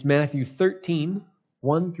Matthew 13,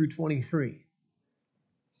 1 through 23.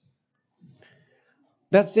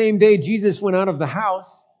 That same day, Jesus went out of the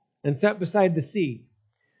house and sat beside the sea,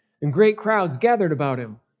 and great crowds gathered about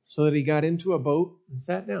him, so that he got into a boat and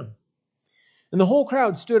sat down. And the whole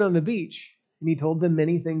crowd stood on the beach, and he told them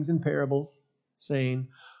many things in parables, saying,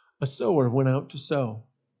 A sower went out to sow.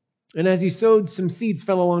 And as he sowed, some seeds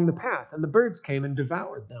fell along the path, and the birds came and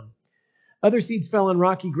devoured them. Other seeds fell on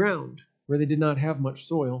rocky ground, where they did not have much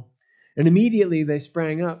soil. And immediately they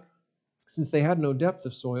sprang up, since they had no depth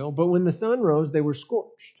of soil. But when the sun rose, they were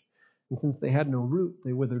scorched. And since they had no root,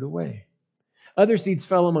 they withered away. Other seeds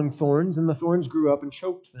fell among thorns, and the thorns grew up and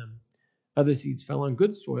choked them. Other seeds fell on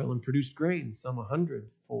good soil and produced grain, some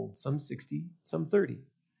 100-fold, some 60, some 30.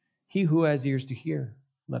 He who has ears to hear,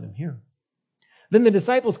 let him hear. Then the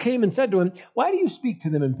disciples came and said to him, Why do you speak to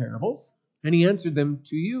them in parables? And he answered them,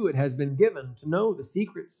 To you it has been given to know the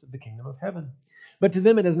secrets of the kingdom of heaven. But to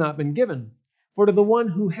them it has not been given. For to the one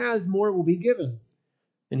who has more will be given,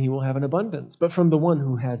 and he will have an abundance. But from the one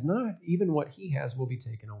who has not, even what he has will be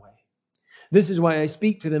taken away. This is why I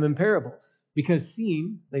speak to them in parables, because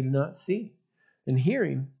seeing they do not see, and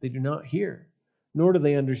hearing they do not hear, nor do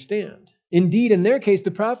they understand. Indeed, in their case,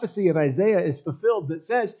 the prophecy of Isaiah is fulfilled that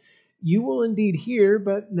says, You will indeed hear,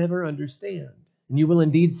 but never understand. And you will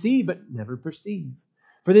indeed see, but never perceive.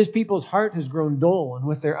 For this people's heart has grown dull, and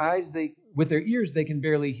with their ears they can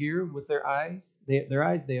barely hear, and with their eyes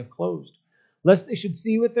they have closed, lest they should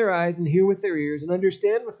see with their eyes and hear with their ears and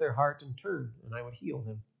understand with their heart and turn, and I would heal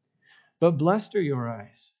them. But blessed are your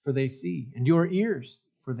eyes, for they see, and your ears,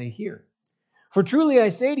 for they hear. For truly I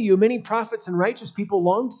say to you, many prophets and righteous people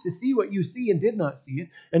longed to see what you see and did not see it,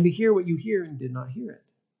 and to hear what you hear and did not hear it.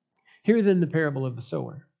 Hear then the parable of the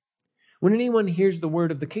sower. When anyone hears the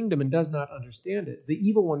word of the kingdom and does not understand it, the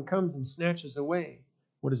evil one comes and snatches away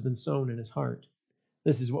what has been sown in his heart.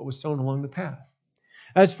 This is what was sown along the path.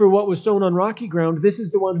 As for what was sown on rocky ground, this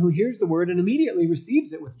is the one who hears the word and immediately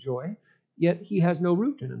receives it with joy, yet he has no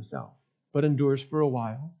root in himself, but endures for a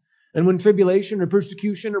while. And when tribulation or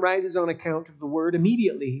persecution arises on account of the word,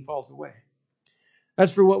 immediately he falls away.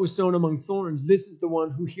 As for what was sown among thorns, this is the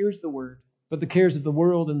one who hears the word, but the cares of the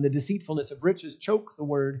world and the deceitfulness of riches choke the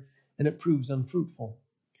word, and it proves unfruitful.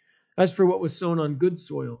 As for what was sown on good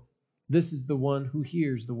soil, this is the one who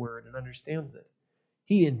hears the word and understands it.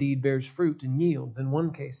 He indeed bears fruit and yields, in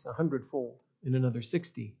one case 100-fold, in another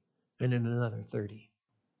 60, and in another 30.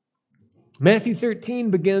 Matthew 13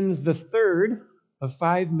 begins the third of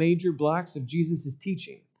 5 major blocks of Jesus'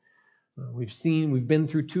 teaching. We've been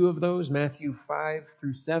through 2 of those, Matthew 5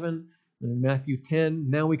 through 7, and Matthew 10.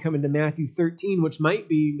 Now we come into Matthew 13, which might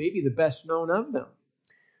be maybe the best known of them.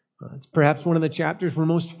 It's perhaps one of the chapters we're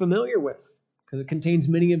most familiar with, because it contains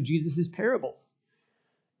many of Jesus' parables.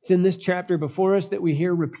 It's in this chapter before us that we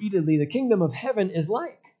hear repeatedly, the kingdom of heaven is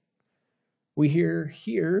like. We hear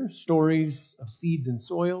here stories of seeds and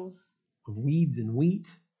soils, of weeds and wheat,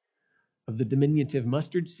 of the diminutive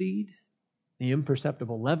mustard seed, the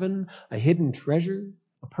imperceptible leaven, a hidden treasure,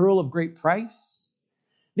 a pearl of great price.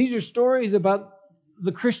 These are stories about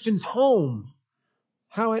the Christian's home,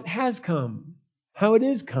 how it has come, how it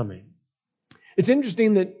is coming. It's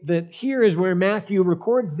interesting that here is where Matthew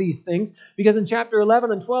records these things, because in chapter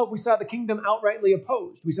 11 and 12 we saw the kingdom outrightly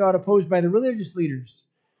opposed. We saw it opposed by the religious leaders.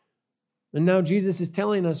 And now Jesus is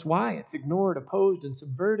telling us why it's ignored, opposed, and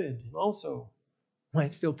subverted, and also why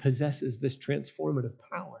it still possesses this transformative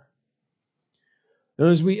power. And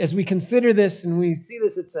as we consider this and we see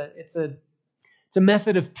this, it's a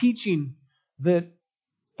method of teaching that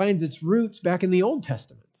finds its roots back in the Old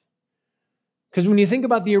Testament. Because when you think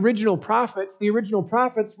about the original prophets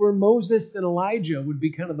were Moses and Elijah, would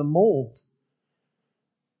be kind of the mold.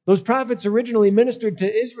 Those prophets originally ministered to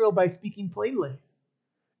Israel by speaking plainly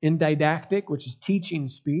in didactic, which is teaching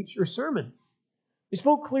speech, or sermons. They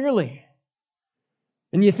spoke clearly.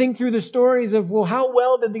 And you think through the stories of, well, how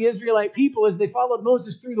well did the Israelite people, as they followed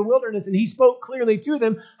Moses through the wilderness and he spoke clearly to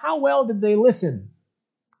them, how well did they listen?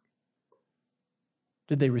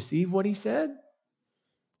 Did they receive what he said?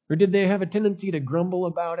 Or did they have a tendency to grumble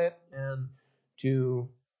about it and to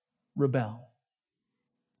rebel?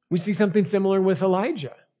 We see something similar with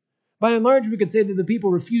Elijah. By and large, we could say that the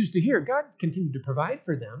people refused to hear. God continued to provide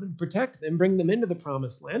for them and protect them, bring them into the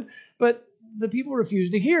promised land, but the people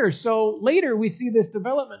refused to hear. So later we see this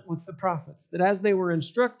development with the prophets, that as they were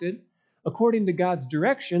instructed, according to God's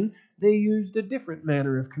direction, they used a different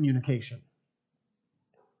manner of communication,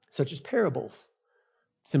 such as parables,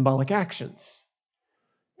 symbolic actions.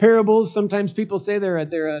 Parables, sometimes people say they're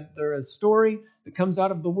a story that comes out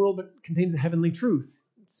of the world but contains a heavenly truth.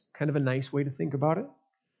 It's kind of a nice way to think about it.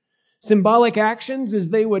 Symbolic actions is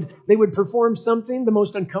they would perform something, the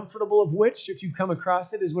most uncomfortable of which, if you come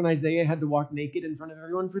across it, is when Isaiah had to walk naked in front of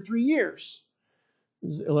everyone for 3 years. It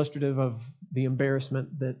was illustrative of the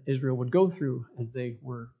embarrassment that Israel would go through as they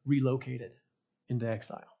were relocated into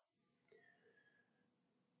exile.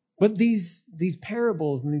 But these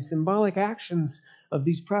parables and these symbolic actions of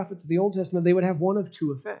these prophets of the Old Testament, they would have one of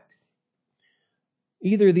two effects.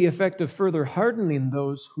 Either the effect of further hardening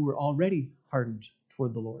those who were already hardened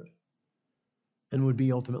toward the Lord and would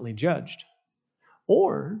be ultimately judged,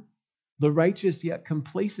 or the righteous yet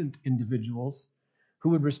complacent individuals who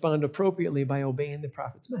would respond appropriately by obeying the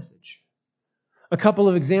prophet's message. A couple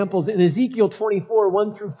of examples in Ezekiel 24,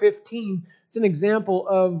 1 through 15, it's an example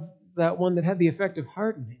of that one that had the effect of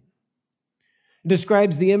hardening. It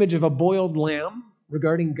describes the image of a boiled lamb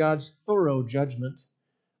regarding God's thorough judgment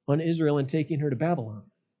on Israel and taking her to Babylon.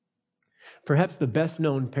 Perhaps the best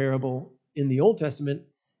known parable in the Old Testament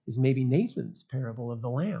is maybe Nathan's parable of the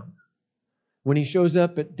lamb. When he shows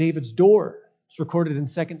up at David's door, it's recorded in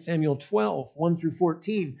 2 Samuel 12, 1 through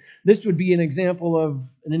 14. This would be an example of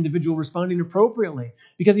an individual responding appropriately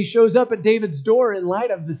because he shows up at David's door in light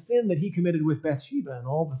of the sin that he committed with Bathsheba and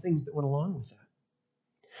all the things that went along with that.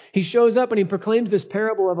 He shows up and he proclaims this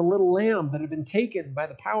parable of a little lamb that had been taken by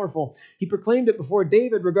the powerful. He proclaimed it before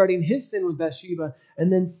David regarding his sin with Bathsheba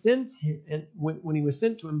and then sent him when he was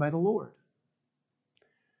sent to him by the Lord.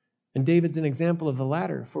 And David's an example of the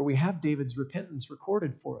latter, for we have David's repentance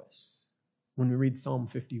recorded for us when we read Psalm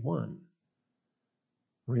 51,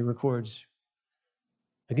 where he records,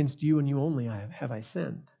 "Against you and you only have I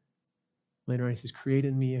sinned." Later on he says, "Create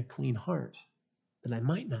in me a clean heart, that I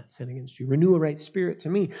might not sin against you. Renew a right spirit to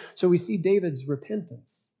me." So we see David's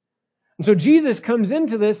repentance. And so Jesus comes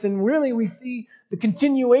into this, and really we see the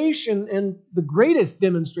continuation and the greatest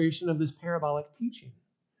demonstration of this parabolic teaching.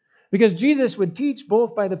 Because Jesus would teach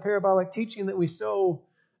both by the parabolic teaching that we so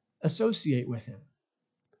associate with him.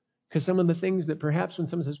 Because some of the things that perhaps when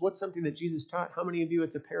someone says, "What's something that Jesus taught?" How many of you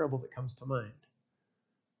it's a parable that comes to mind?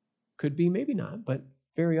 Could be, maybe not, but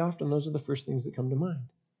very often those are the first things that come to mind.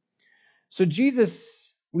 So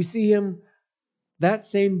Jesus, we see him that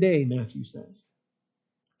same day, Matthew says.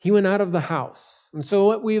 He went out of the house. And so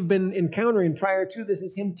what we've been encountering prior to this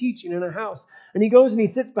is him teaching in a house. And he goes and he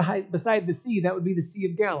sits beside the sea. That would be the Sea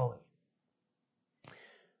of Galilee.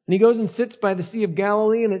 And he goes and sits by the Sea of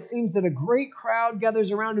Galilee, and it seems that a great crowd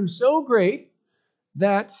gathers around him, so great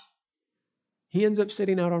that he ends up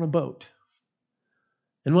sitting out on a boat.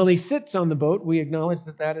 And while he sits on the boat, we acknowledge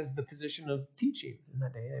that that is the position of teaching. In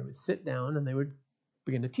that day, they would sit down and they would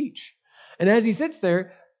begin to teach. And as he sits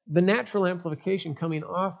there, the natural amplification coming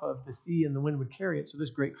off of the sea and the wind would carry it, so this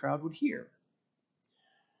great crowd would hear.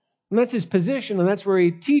 And that's his position, and that's where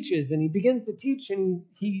he teaches, and he begins to teach, and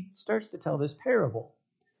he starts to tell this parable.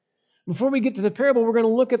 Before we get to the parable, we're going to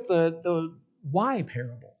look at the why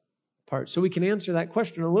parable part, so we can answer that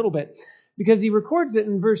question a little bit, because he records it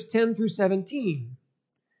in verse 10 through 17.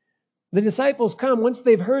 The disciples come once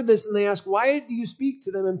they've heard this and they ask, "Why do you speak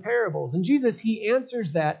to them in parables?" And Jesus, he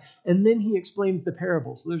answers that, and then he explains the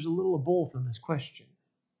parable. So there's a little of both in this question.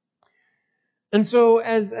 And so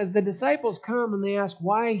as the disciples come and they ask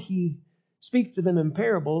why he speaks to them in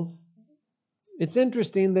parables, it's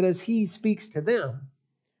interesting that as he speaks to them,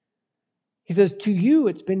 he says, "To you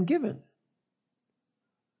it's been given."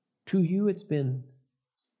 To you it's been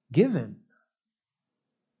given.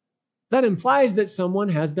 That implies that someone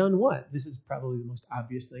has done what? This is probably the most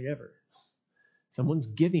obvious thing ever. Someone's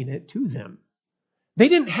giving it to them. They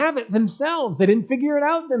didn't have it themselves. They didn't figure it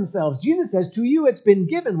out themselves. Jesus says, "To you it's been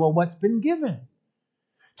given." Well, what's been given?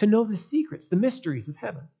 To know the secrets, the mysteries of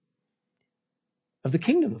heaven, of the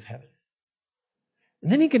kingdom of heaven.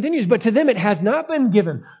 And then he continues, "But to them it has not been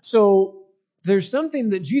given." So there's something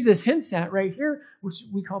that Jesus hints at right here, which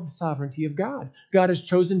we call the sovereignty of God. God has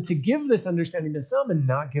chosen to give this understanding to some and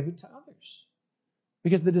not give it to others.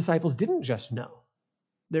 Because the disciples didn't just know.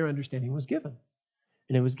 Their understanding was given.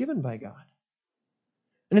 And it was given by God.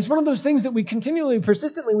 And it's one of those things that we continually,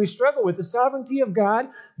 persistently, we struggle with. The sovereignty of God,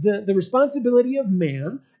 the responsibility of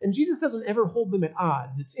man. And Jesus doesn't ever hold them at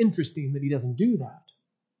odds. It's interesting that he doesn't do that.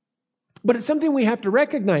 But it's something we have to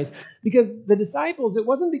recognize, because the disciples, it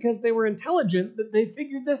wasn't because they were intelligent that they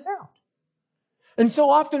figured this out. And so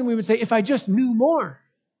often we would say, "If I just knew more,"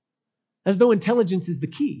 as though intelligence is the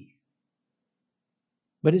key.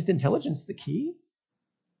 But is intelligence the key?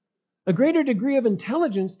 A greater degree of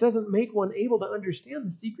intelligence doesn't make one able to understand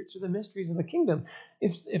the secrets or the mysteries of the kingdom.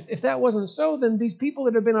 If that wasn't so, then these people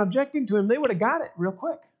that have been objecting to him, they would have got it real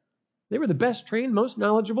quick. They were the best trained, most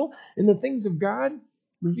knowledgeable in the things of God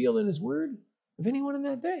revealed in his word of anyone in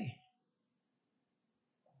that day.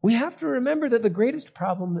 We have to remember that the greatest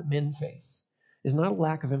problem that men face is not a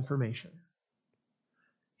lack of information.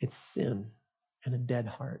 It's sin and a dead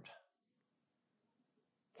heart.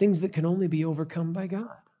 Things that can only be overcome by God.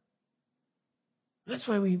 That's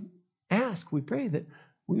why we pray that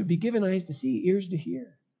we would be given eyes to see, ears to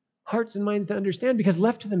hear, hearts and minds to understand, because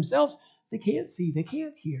left to themselves, they can't see, they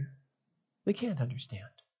can't hear, they can't understand.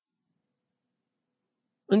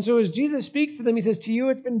 And so as Jesus speaks to them, he says, to you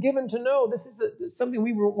it's been given to know. This is something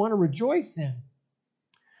we want to rejoice in.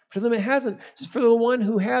 For them it hasn't. For the one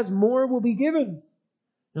who has, more will be given.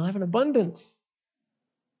 They'll have an abundance.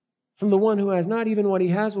 From the one who has not, even what he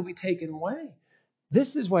has will be taken away.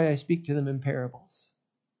 This is why I speak to them in parables.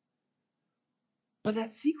 But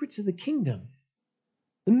that secret to the kingdom,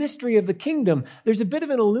 the mystery of the kingdom, there's a bit of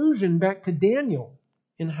an allusion back to Daniel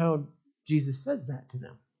in how Jesus says that to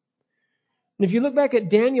them. And if you look back at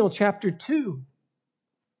Daniel chapter 2,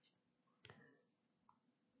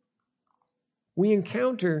 we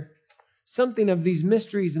encounter something of these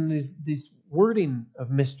mysteries and this wording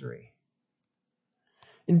of mystery.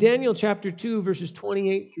 In Daniel chapter 2, verses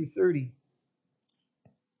 28 through 30.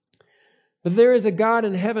 But there is a God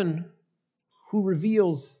in heaven who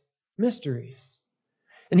reveals mysteries.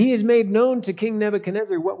 And he has made known to King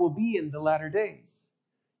Nebuchadnezzar what will be in the latter days.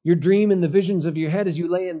 Your dream and the visions of your head as you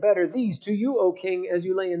lay in bed are these. To you, O king, as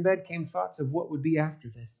you lay in bed came thoughts of what would be after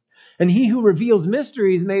this. And he who reveals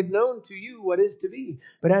mysteries made known to you what is to be.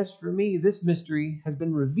 But as for me, this mystery has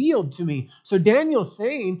been revealed to me. So Daniel's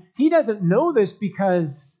saying he doesn't know this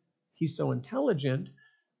because he's so intelligent.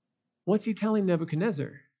 What's he telling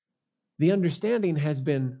Nebuchadnezzar? The understanding has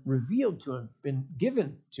been revealed to him, been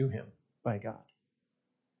given to him by God.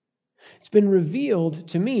 It's been revealed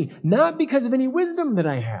to me, not because of any wisdom that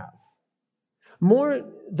I have, more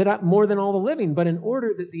than all the living, but in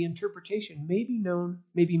order that the interpretation may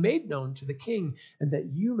be made known to the king, and that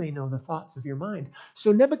you may know the thoughts of your mind.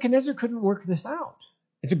 So Nebuchadnezzar couldn't work this out.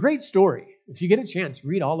 It's a great story. If you get a chance,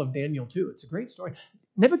 read all of Daniel 2. It's a great story.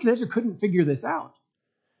 Nebuchadnezzar couldn't figure this out.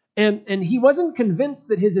 And he wasn't convinced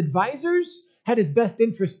that his advisors had his best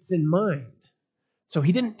interests in mind. So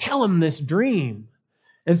he didn't tell him this dream.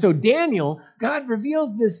 And so Daniel, God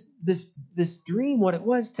reveals this dream, what it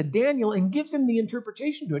was, to Daniel and gives him the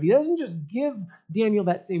interpretation to it. He doesn't just give Daniel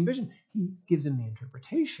that same vision. He gives him the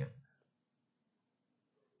interpretation.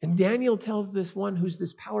 And Daniel tells this one who's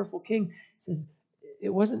this powerful king, he says, it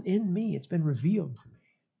wasn't in me, it's been revealed to me,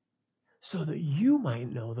 so that you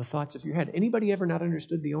might know the thoughts of your head. Anybody ever not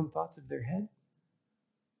understood the own thoughts of their head?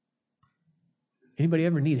 Anybody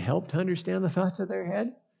ever need help to understand the thoughts of their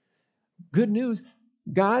head? Good news.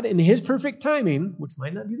 God, in his perfect timing, which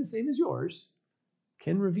might not be the same as yours,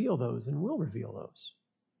 can reveal those and will reveal those.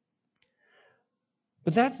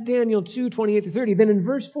 But that's Daniel 2, 28 to 30. Then in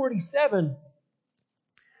verse 47,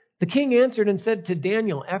 the king answered and said to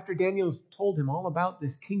Daniel, after Daniel's told him all about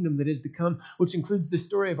this kingdom that is to come, which includes the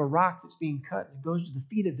story of a rock that's being cut, and it goes to the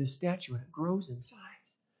feet of this statue and it grows in size.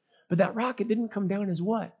 But that rock, it didn't come down as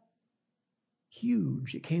what?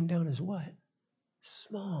 Huge. It came down as what?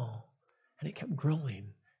 Small. And it kept growing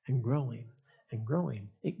and growing and growing.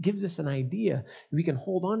 It gives us an idea. We can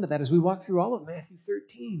hold on to that as we walk through all of Matthew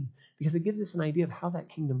 13, because it gives us an idea of how that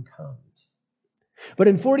kingdom comes. But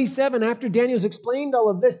in 47, after Daniel's explained all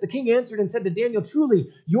of this, the king answered and said to Daniel, truly,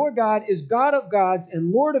 your God is God of gods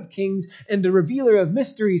and Lord of kings and the revealer of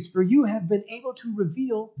mysteries, for you have been able to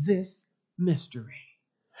reveal this mystery.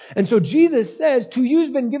 And so Jesus says, to you has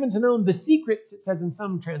been given to know the secrets, it says in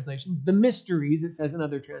some translations, the mysteries, it says in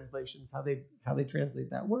other translations, how they translate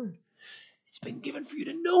that word. It's been given for you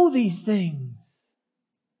to know these things.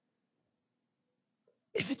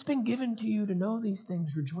 If it's been given to you to know these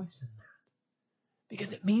things, rejoice in that.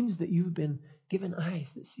 Because it means that you've been given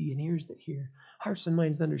eyes that see and ears that hear, hearts and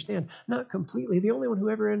minds that understand. Not completely. The only one who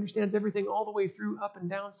ever understands everything all the way through, up and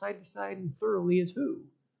down, side to side, and thoroughly is who?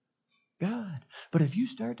 God. But if you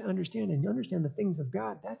start to understand and you understand the things of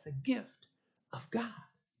God, that's a gift of God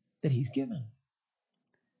that he's given.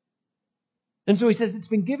 And so he says it's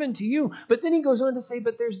been given to you. But then he goes on to say,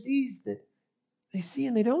 but there's these that they see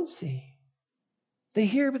and they don't see. They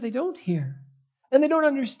hear but they don't hear. And they don't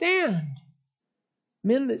understand.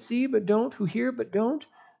 Men that see but don't, who hear but don't,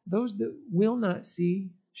 those that will not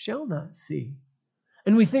see shall not see.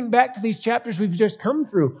 And we think back to these chapters we've just come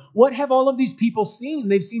through. What have all of these people seen?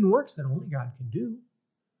 They've seen works that only God can do.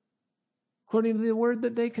 According to the word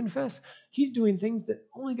that they confess, he's doing things that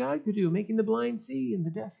only God could do, making the blind see and the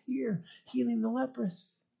deaf hear, healing the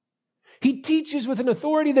leprous. He teaches with an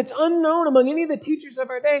authority that's unknown among any of the teachers of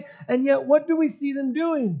our day, and yet what do we see them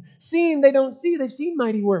doing? Seeing they don't see, they've seen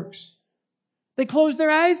mighty works. They close their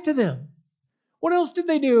eyes to them. What else did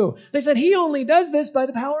they do? They said, he only does this by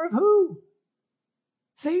the power of who?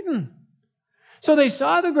 Satan. So they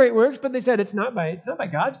saw the great works, but they said it's not by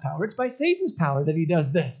God's power, it's by Satan's power that he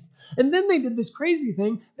does this. And then they did this crazy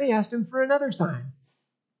thing. They asked him for another sign.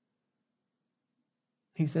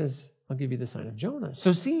 He says, I'll give you the sign of Jonah.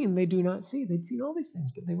 So seeing, they do not see. They'd seen all these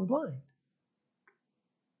things, but they were blind.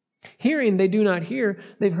 Hearing, they do not hear.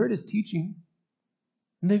 They've heard his teaching,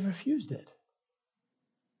 and they've refused it.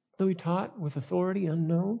 Though he taught with authority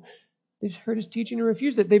unknown, they've heard his teaching and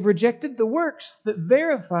refused it. They've rejected the works that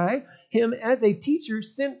verify him as a teacher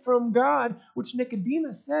sent from God, which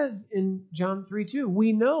Nicodemus says in John 3:2.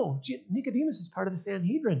 We know. Nicodemus is part of the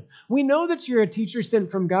Sanhedrin. We know that you're a teacher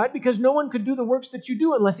sent from God because no one could do the works that you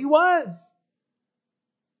do unless he was.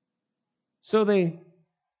 So it's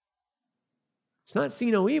not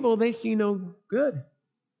see no evil, they see no good.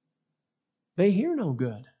 They hear no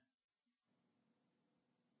good.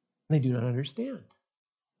 They do not understand.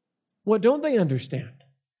 What don't they understand?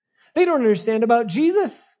 They don't understand about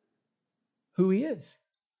Jesus, who he is.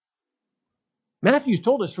 Matthew's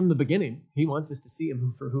told us from the beginning, he wants us to see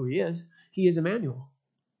him for who he is. He is Emmanuel,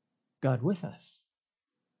 God with us,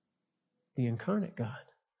 the incarnate God,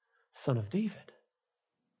 Son of David.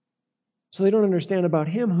 So they don't understand about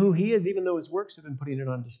him, who he is, even though his works have been putting it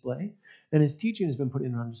on display and his teaching has been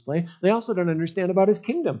putting it on display. They also don't understand about his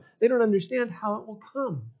kingdom. They don't understand how it will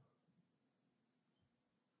come.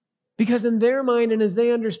 Because in their mind, and as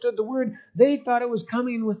they understood the word, they thought it was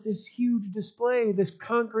coming with this huge display, this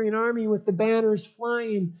conquering army with the banners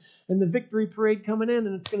flying and the victory parade coming in,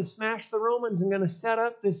 and it's going to smash the Romans and going to set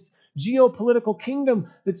up this geopolitical kingdom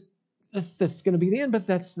that's going to be the end. But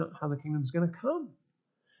that's not how the kingdom's going to come.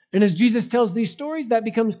 And as Jesus tells these stories, that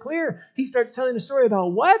becomes clear. He starts telling a story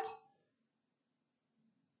about what?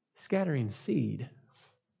 Scattering seed.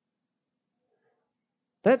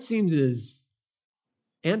 That seems as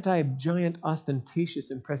anti-giant,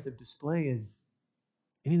 ostentatious, impressive display as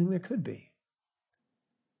anything there could be.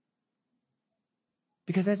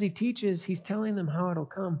 Because as he teaches, he's telling them how it'll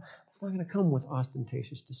come. It's not going to come with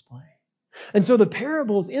ostentatious display. And so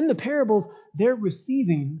in the parables, they're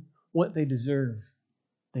receiving what they deserve.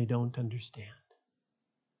 They don't understand.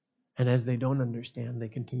 And as they don't understand, they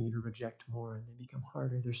continue to reject more and they become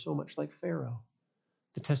harder. They're so much like Pharaoh.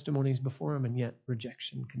 The testimony is before him, and yet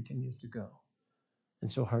rejection continues to go.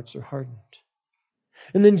 And so hearts are hardened.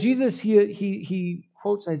 And then Jesus, he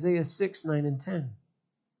quotes Isaiah 6, 9, and 10.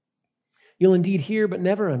 You'll indeed hear, but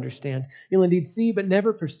never understand. You'll indeed see, but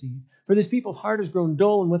never perceive. For this people's heart has grown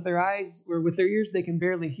dull, and with their ears they can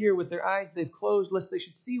barely hear. With their eyes they've closed, lest they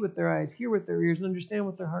should see with their eyes, hear with their ears, and understand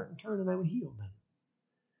with their heart, and turn, and I would heal them.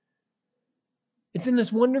 It's in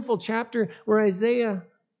this wonderful chapter where Isaiah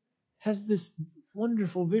has this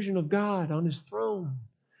wonderful vision of God on his throne.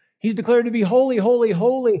 He's declared to be holy, holy,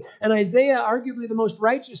 holy. And Isaiah, arguably the most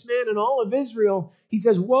righteous man in all of Israel, he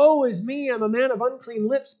says, woe is me, I'm a man of unclean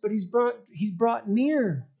lips, but he's brought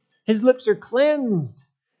near. His lips are cleansed.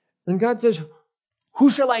 And God says,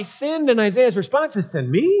 who shall I send? And Isaiah's response is,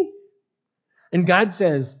 send me. And God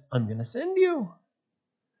says, I'm going to send you.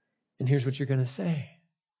 And here's what you're going to say.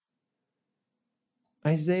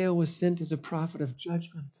 Isaiah was sent as a prophet of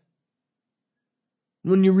judgment.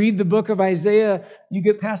 When you read the book of Isaiah, you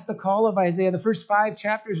get past the call of Isaiah. The first 5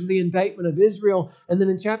 chapters are the indictment of Israel. And then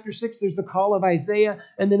in chapter 6, there's the call of Isaiah.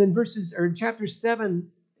 And then in chapters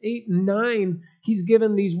 7, 8, and 9, he's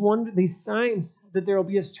given these signs that there will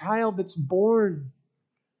be a child that's born.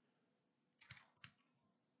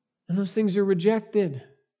 And those things are rejected,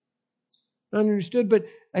 not understood. But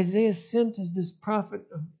Isaiah is sent as this prophet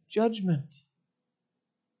of judgment.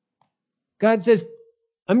 God says,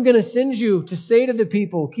 I'm going to send you to say to the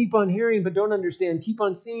people, keep on hearing but don't understand, keep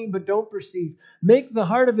on seeing but don't perceive. Make the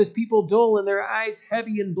heart of this people dull and their eyes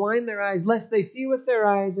heavy and blind their eyes, lest they see with their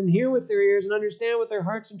eyes and hear with their ears and understand with their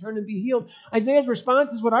hearts and turn and be healed. Isaiah's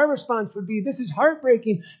response is what our response would be. This is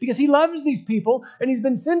heartbreaking because he loves these people and he's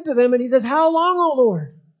been sent to them and he says, how long, O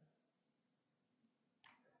Lord?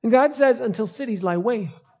 And God says, until cities lie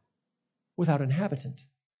waste without inhabitant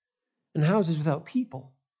and houses without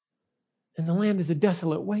people. And the land is a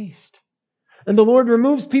desolate waste. And the Lord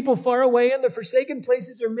removes people far away, and the forsaken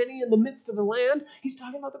places are many in the midst of the land. He's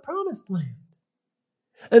talking about the promised land.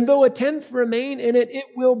 And though a tenth remain in it, it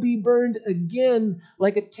will be burned again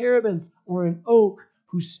like a terebinth or an oak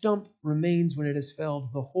whose stump remains when it is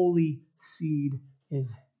felled. The holy seed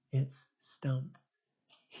is its stump.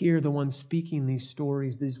 Here, the one speaking these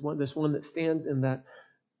stories, this one that stands in that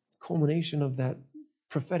culmination of that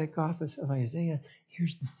prophetic office of Isaiah,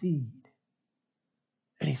 here's the seed.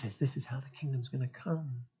 And he says, this is how the kingdom's going to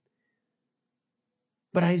come.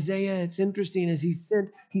 But Isaiah, it's interesting, as he's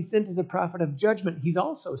sent as a prophet of judgment. He's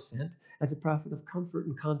also sent as a prophet of comfort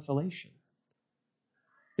and consolation.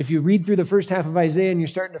 If you read through the first half of Isaiah and you're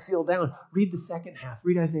starting to feel down, read the second half.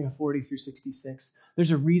 Read Isaiah 40 through 66.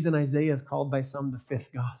 There's a reason Isaiah is called by some the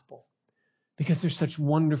fifth gospel, because there's such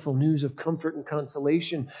wonderful news of comfort and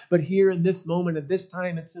consolation. But here in this moment, at this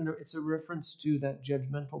time, it's a reference to that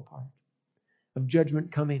judgmental part of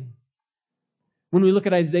judgment coming. When we look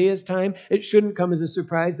at Isaiah's time, it shouldn't come as a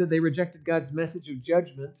surprise that they rejected God's message of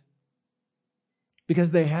judgment, because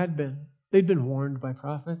they'd been warned by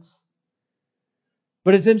prophets.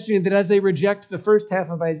 But it's interesting that as they reject the first half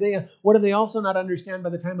of Isaiah, what do they also not understand by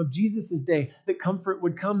the time of Jesus' day? That comfort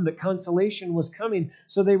would come, that consolation was coming.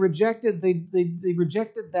 So they rejected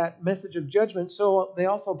that message of judgment. So they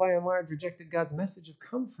also, by and large, rejected God's message of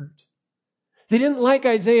comfort. They didn't like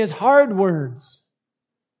Isaiah's hard words.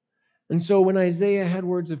 And so when Isaiah had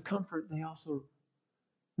words of comfort, they also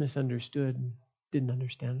misunderstood and didn't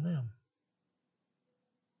understand them.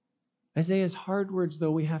 Isaiah's hard words,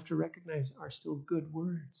 though, we have to recognize are still good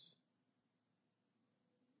words.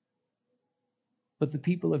 But the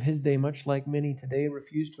people of his day, much like many today,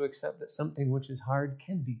 refuse to accept that something which is hard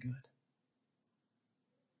can be good.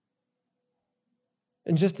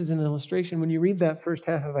 And just as an illustration, when you read that first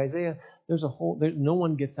half of Isaiah, no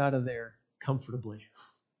one gets out of there comfortably.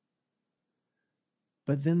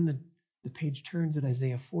 But then the page turns at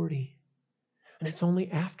Isaiah 40. And it's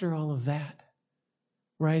only after all of that,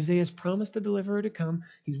 where Isaiah's promised a deliverer to come.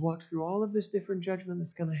 He's walked through all of this different judgment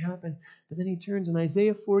that's going to happen. But then he turns in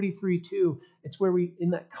Isaiah 43:2. It's where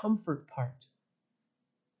in that comfort part.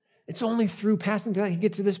 It's only through passing through that he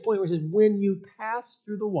gets to this point where he says, when you pass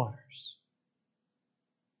through the waters,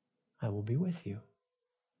 I will be with you.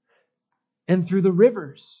 And through the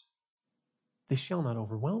rivers, they shall not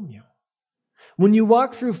overwhelm you. When you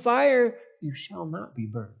walk through fire, you shall not be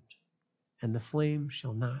burned, and the flame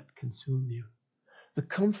shall not consume you. The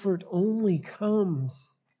comfort only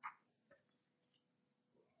comes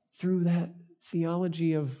through that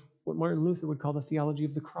theology of what Martin Luther would call the theology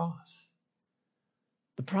of the cross.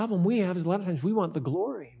 The problem we have is a lot of times we want the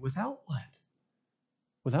glory without what?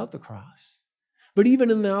 Without the cross. But even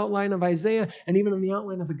in the outline of Isaiah and even in the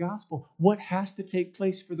outline of the gospel, what has to take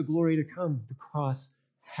place for the glory to come? The cross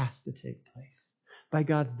has to take place by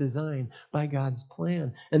God's design, by God's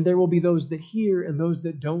plan. And there will be those that hear and those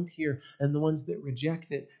that don't hear, and the ones that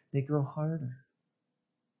reject it, they grow harder.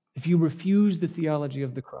 If you refuse the theology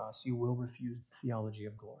of the cross, you will refuse the theology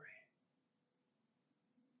of glory.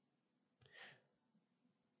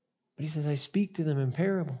 But he says, I speak to them in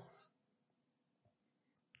parables.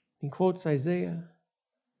 He quotes Isaiah.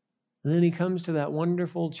 And then he comes to that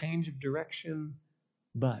wonderful change of direction.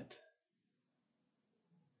 But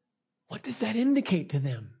what does that indicate to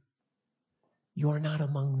them? You are not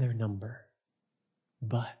among their number.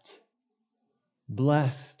 But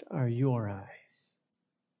blessed are your eyes,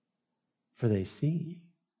 for they see,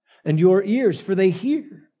 and your ears, for they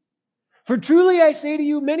hear. For truly I say to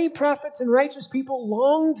you, many prophets and righteous people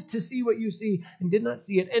longed to see what you see and did not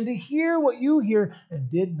see it, and to hear what you hear and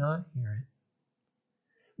did not hear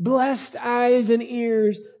it. Blessed eyes and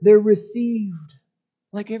ears, they're received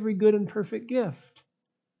like every good and perfect gift.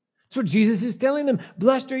 That's what Jesus is telling them.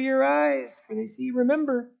 Blessed are your eyes, for they see.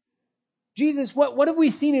 Remember, Jesus, what have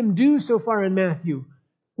we seen him do so far in Matthew?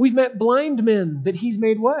 We've met blind men that he's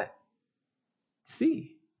made what?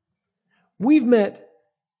 See. We've met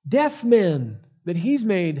deaf men that he's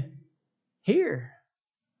made hear.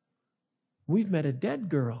 We've met a dead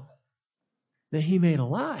girl that he made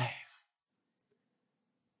alive.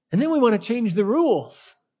 And then we want to change the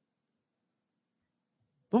rules.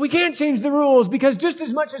 But we can't change the rules, because just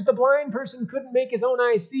as much as the blind person couldn't make his own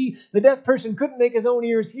eyes see, the deaf person couldn't make his own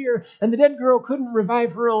ears hear, and the dead girl couldn't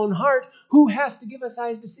revive her own heart, who has to give us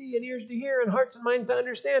eyes to see and ears to hear and hearts and minds to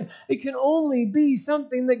understand? It can only be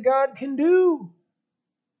something that God can do.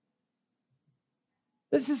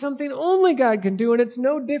 This is something only God can do, and it's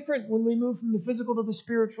no different when we move from the physical to the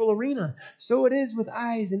spiritual arena. So it is with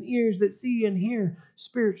eyes and ears that see and hear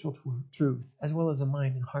spiritual truth, as well as a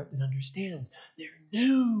mind and heart that understands. They're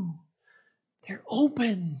new. They're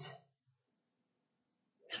opened.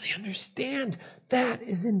 And they understand. That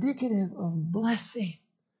is indicative of blessing,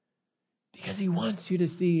 because he wants you to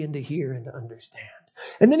see and to hear and to understand.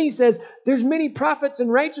 And then he says, there's many prophets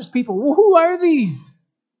and righteous people. Well, who are these?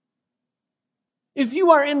 If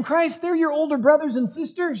you are in Christ, they're your older brothers and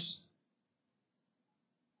sisters.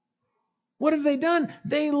 What have they done?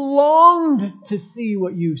 They longed to see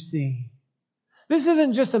what you see. This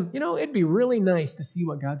isn't just it'd be really nice to see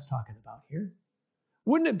what God's talking about here.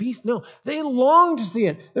 Wouldn't it be? No, they long to see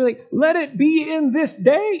it. They're like, let it be in this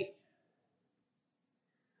day.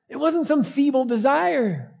 It wasn't some feeble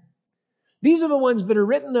desire. These are the ones that are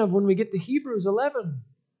written of when we get to Hebrews 11.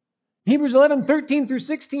 Hebrews 11, 13 through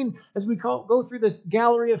 16, as we go through this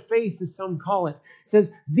gallery of faith, as some call it. It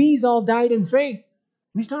says, these all died in faith.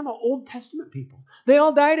 And he's talking about Old Testament people. They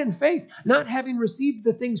all died in faith, not having received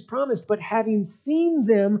the things promised, but having seen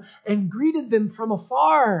them and greeted them from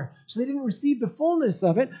afar. So they didn't receive the fullness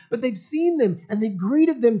of it, but they've seen them and they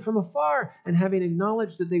greeted them from afar, and having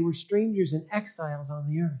acknowledged that they were strangers and exiles on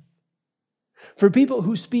the earth. For people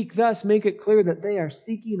who speak thus make it clear that they are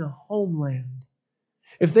seeking a homeland.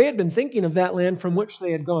 If they had been thinking of that land from which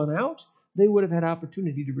they had gone out, they would have had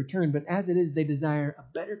opportunity to return. But as it is, they desire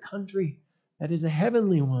a better country, that is a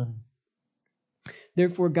heavenly one.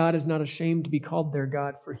 Therefore, God is not ashamed to be called their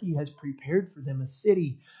God, for he has prepared for them a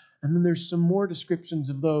city. And then there's some more descriptions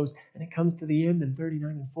of those, and it comes to the end in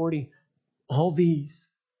 39 and 40. All these,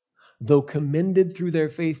 though commended through their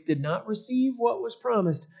faith, did not receive what was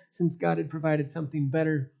promised, since God had provided something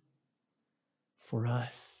better for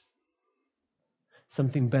us.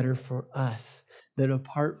 Something better for us, that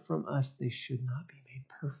apart from us, they should not be made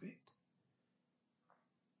perfect.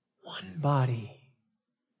 One body,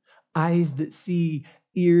 eyes that see,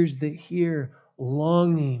 ears that hear,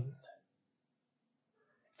 longing.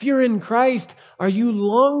 If you're in Christ, are you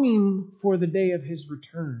longing for the day of his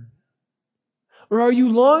return? Or are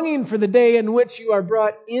you longing for the day in which you are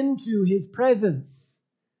brought into his presence?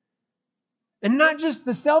 And not just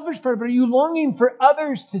the selfish part, but are you longing for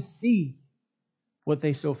others to see what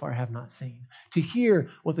they so far have not seen, to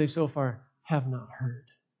hear what they so far have not heard,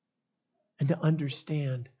 and to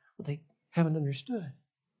understand what they haven't understood?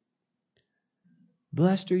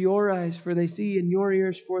 Blessed are your eyes, for they see, and your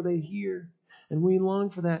ears, for they hear. And we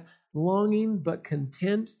long for that, longing but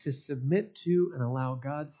content to submit to and allow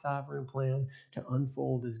God's sovereign plan to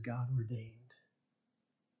unfold as God ordained.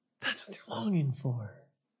 That's what they're longing for.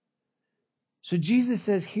 So Jesus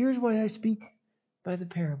says, here's why I speak by the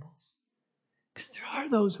parables. Because there are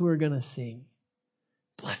those who are going to see.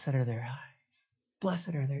 Blessed are their eyes. Blessed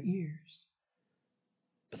are their ears.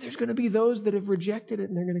 But there's going to be those that have rejected it,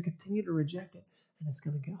 and they're going to continue to reject it. And it's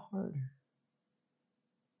going to get harder.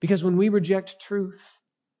 Because when we reject truth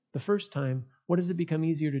the first time, what does it become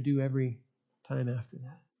easier to do every time after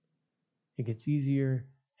that? It gets easier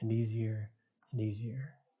and easier and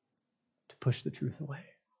easier to push the truth away.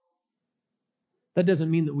 That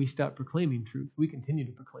doesn't mean that we stop proclaiming truth. We continue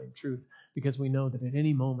to proclaim truth because we know that at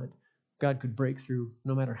any moment, God could break through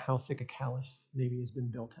no matter how thick a callus maybe has been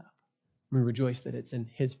built up. We rejoice that it's in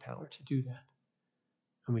his power to do that.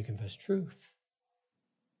 And we confess truth.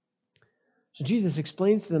 So Jesus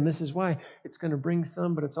explains to them this is why it's going to bring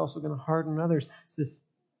some, but it's also going to harden others. It's this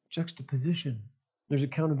juxtaposition. There's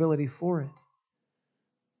accountability for it.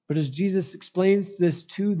 But as Jesus explains this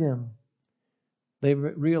to them, they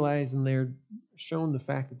realize and they're shown the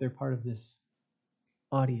fact that they're part of this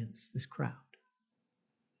audience, this crowd.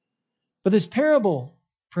 But this parable,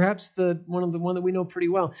 perhaps the one that we know pretty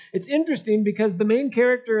well, it's interesting because the main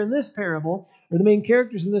character in this parable, or the main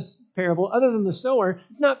characters in this parable, other than the sower,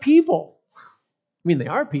 it's not people. I mean, they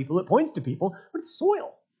are people, it points to people, but it's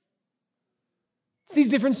soil. It's these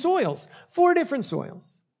different soils, 4 different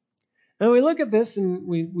soils. And we look at this and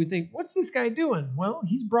we think, what's this guy doing? Well,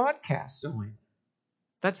 he's broadcast sowing.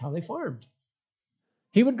 That's how they farmed.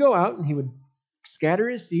 He would go out and he would scatter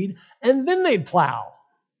his seed, and then they'd plow.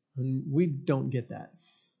 And we don't get that.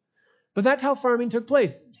 But that's how farming took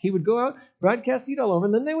place. He would go out, broadcast seed all over,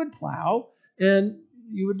 and then they would plow, and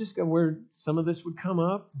you would discover where some of this would come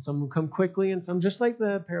up, and some would come quickly, and some, just like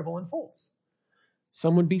the parable unfolds,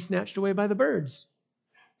 some would be snatched away by the birds.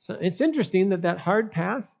 So it's interesting that hard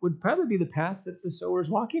path would probably be the path that the sower is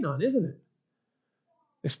walking on, isn't it?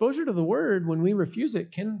 Exposure to the word, when we refuse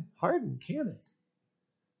it, can harden, can it?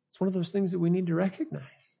 It's one of those things that we need to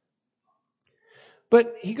recognize.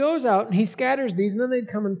 But he goes out and he scatters these, and then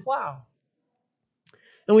they'd come and plow.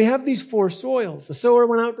 And we have these 4 soils. The sower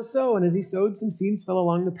went out to sow, and as he sowed, some seeds fell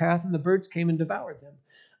along the path, and the birds came and devoured them.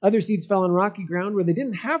 Other seeds fell on rocky ground where they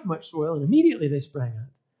didn't have much soil, and immediately they sprang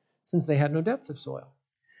up, since they had no depth of soil.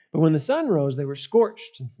 But when the sun rose, they were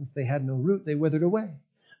scorched, and since they had no root, they withered away.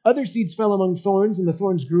 Other seeds fell among thorns, and the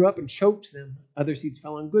thorns grew up and choked them. Other seeds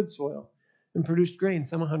fell on good soil and produced grain,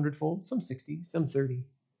 some 100-fold, some 60, some 30.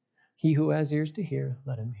 He who has ears to hear,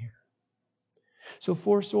 let him hear. So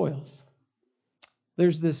 4 soils.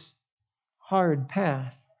 There's this hard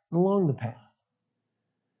path along the path.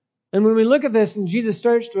 And when we look at this and Jesus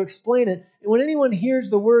starts to explain it, when anyone hears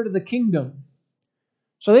the word of the kingdom,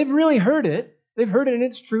 so they've really heard it, They've heard it in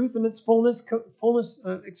its truth and its fullness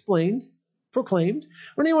explained, proclaimed.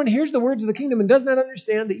 When anyone hears the words of the kingdom and does not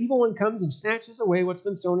understand, the evil one comes and snatches away what's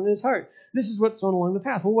been sown in his heart. This is what's sown along the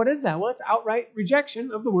path. Well, what is that? Well, it's outright rejection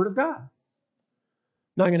of the word of God.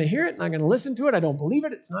 Not going to hear it, not going to listen to it. I don't believe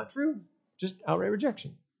it. It's not true. Just outright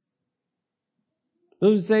rejection.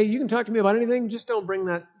 Those who say, you can talk to me about anything, just don't bring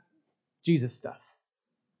that Jesus stuff.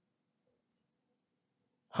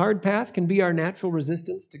 Hard path can be our natural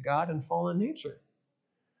resistance to God and fallen nature.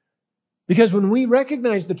 Because when we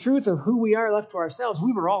recognize the truth of who we are left to ourselves,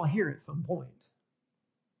 we were all here at some point.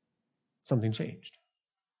 Something changed.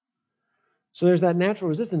 So there's that natural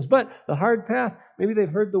resistance. But the hard path, maybe they've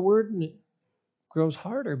heard the word and it grows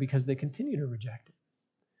harder because they continue to reject it.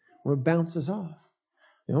 Or it bounces off.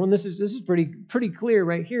 And this is pretty clear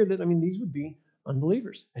right here that, these would be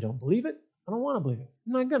unbelievers. I don't believe it. I don't want to believe it.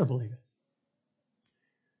 I'm not going to believe it.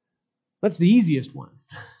 That's the easiest one.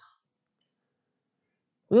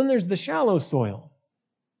 And then there's the shallow soil.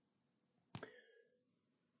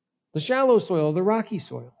 The shallow soil, the rocky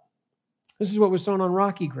soil. This is what was sown on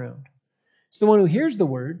rocky ground. It's the one who hears the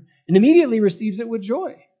word and immediately receives it with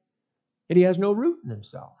joy. Yet he has no root in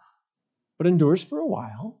himself, but endures for a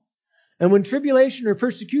while. And when tribulation or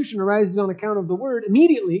persecution arises on account of the word,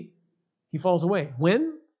 immediately he falls away.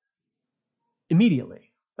 When?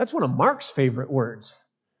 Immediately. That's one of Mark's favorite words.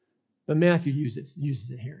 But Matthew uses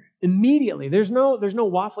it here. Immediately. There's no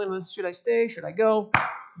waffling on this. Should I stay? Should I go?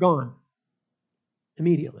 Gone.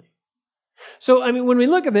 Immediately. So, when we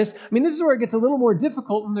look at this, this is where it gets a little more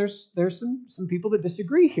difficult, and there's some people that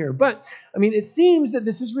disagree here. But, it seems that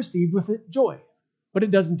this is received with joy, but it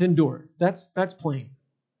doesn't endure. That's plain.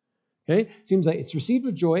 Okay? It seems like it's received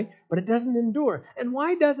with joy, but it doesn't endure. And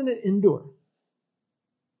why doesn't it endure?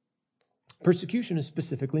 Persecution is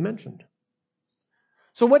specifically mentioned.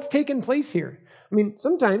 So what's taken place here?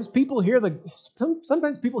 Sometimes people hear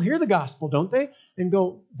the gospel, don't they? And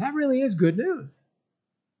go, that really is good news.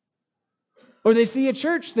 Or they see a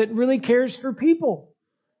church that really cares for people.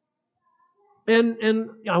 And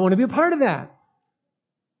I want to be a part of that.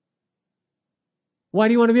 Why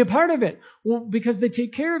do you want to be a part of it? Well, because they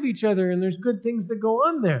take care of each other and there's good things that go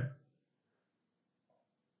on there.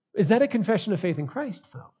 Is that a confession of faith in Christ,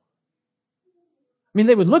 though?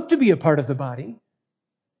 They would look to be a part of the body.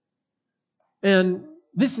 And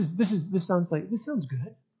this sounds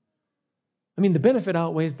good. The benefit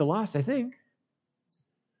outweighs the loss, I think.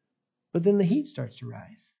 But then the heat starts to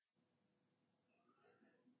rise.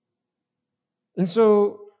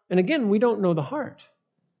 And again, we don't know the heart.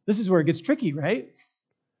 This is where it gets tricky, right?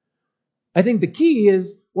 I think the key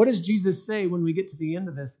is, what does Jesus say when we get to the end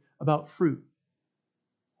of this about fruit?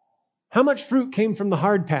 How much fruit came from the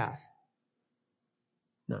hard path?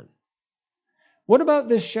 None. What about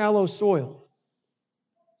this shallow soil?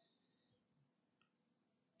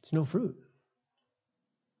 It's no fruit.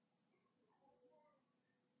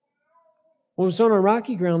 What was sown on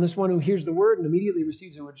rocky ground, this one who hears the word and immediately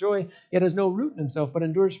receives it with joy, yet has no root in himself, but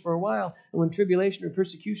endures for a while. And when tribulation or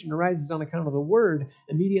persecution arises on account of the word,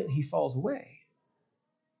 immediately he falls away.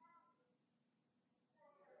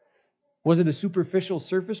 Was it a superficial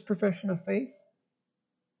surface profession of faith?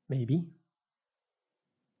 Maybe.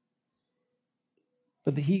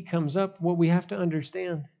 But the heat comes up. What we have to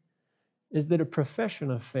understand is that a profession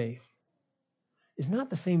of faith is not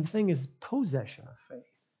the same thing as possession of faith.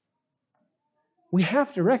 We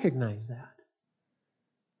have to recognize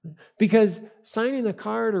that. Because signing a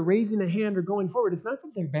card or raising a hand or going forward, it's not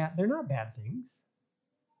that they're bad. They're not bad things.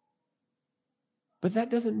 But that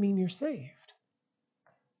doesn't mean you're saved.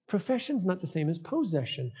 Profession's not the same as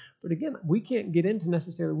possession. But again, we can't get into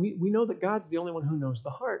necessarily, we know that God's the only one who knows the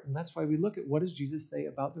heart. And that's why we look at what does Jesus say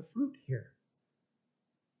about the fruit here.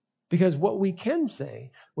 Because what we can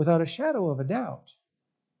say, without a shadow of a doubt,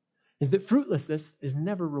 is that fruitlessness is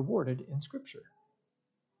never rewarded in Scripture.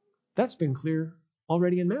 That's been clear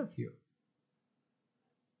already in Matthew.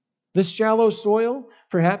 This shallow soil,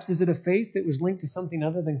 perhaps is it a faith that was linked to something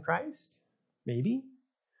other than Christ? Maybe.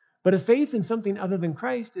 But a faith in something other than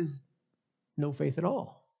Christ is no faith at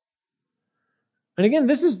all. And again,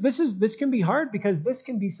 this can be hard because this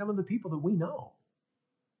can be some of the people that we know,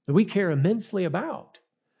 that we care immensely about.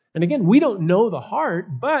 And again, we don't know the heart,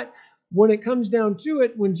 but when it comes down to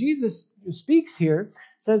it, when Jesus speaks here, it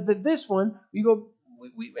says that this one,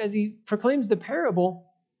 as he proclaims the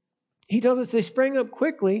parable, he tells us they sprang up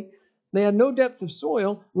quickly. They had no depth of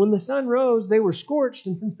soil. When the sun rose, they were scorched,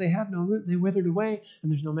 and since they have no root, they withered away,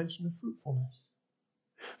 and there's no mention of fruitfulness.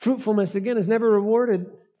 Fruitfulness, again, is never rewarded.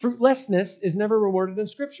 Fruitlessness is never rewarded in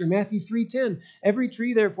Scripture. Matthew 3:10, every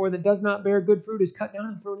tree, therefore, that does not bear good fruit is cut down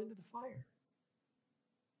and thrown into the fire.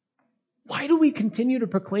 Why do we continue to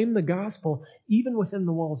proclaim the gospel even within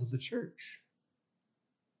the walls of the church?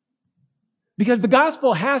 Because the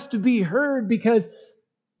gospel has to be heard, because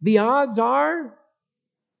the odds are,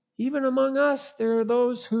 even among us, there are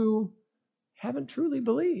those who haven't truly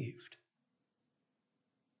believed.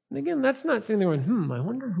 And again, that's not saying they're going, I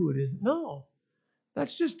wonder who it is. No,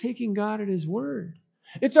 that's just taking God at His word.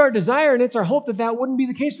 It's our desire and it's our hope that that wouldn't be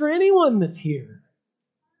the case for anyone that's here.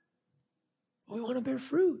 We want to bear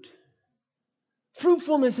fruit.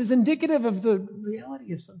 Fruitfulness is indicative of the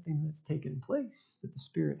reality of something that's taken place, that the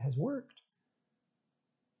Spirit has worked,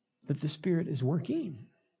 that the Spirit is working.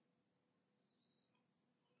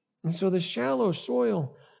 And so the shallow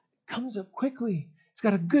soil comes up quickly. It's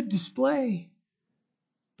got a good display.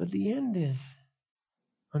 But the end is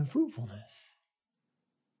unfruitfulness.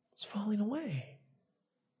 It's falling away.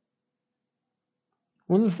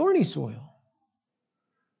 When the thorny soil,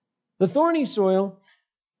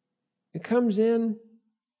 it comes in,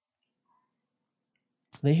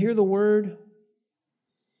 they hear the word,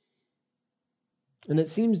 and it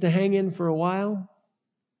seems to hang in for a while.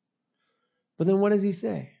 But then what does he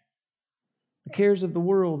say? The cares of the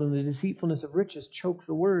world and the deceitfulness of riches choke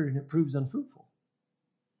the word, and it proves unfruitful.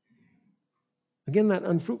 Again, that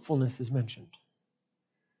unfruitfulness is mentioned.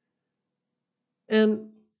 And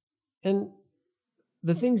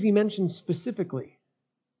the things he mentions specifically,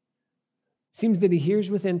 seems that he hears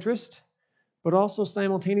with interest, but also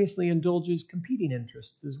simultaneously indulges competing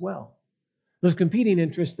interests as well. Those competing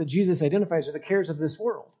interests that Jesus identifies are the cares of this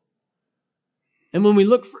world. And when we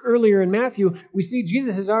look earlier in Matthew, we see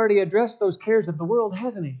Jesus has already addressed those cares of the world,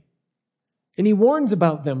 hasn't he? And he warns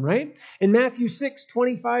about them, right? In Matthew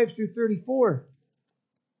 6:25 through 34,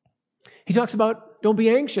 he talks about don't be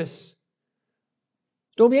anxious.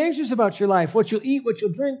 Don't be anxious about your life, what you'll eat, what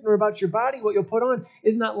you'll drink, nor about your body, what you'll put on.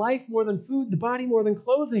 Is not life more than food, the body more than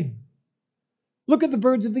clothing? Look at the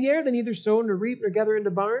birds of the air. They neither sow nor reap nor gather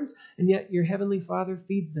into barns, and yet your heavenly Father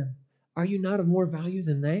feeds them. Are you not of more value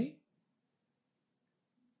than they?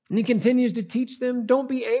 And he continues to teach them, don't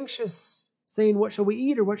be anxious, saying, what shall we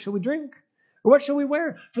eat, or what shall we drink, or what shall we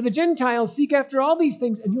wear? For the Gentiles seek after all these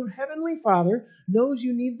things, and your heavenly Father knows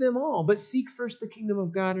you need them all. But seek first the kingdom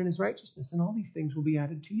of God and His righteousness, and all these things will be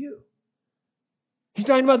added to you. He's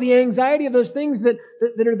talking about the anxiety of those things that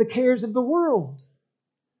are the cares of the world.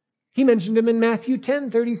 He mentioned them in Matthew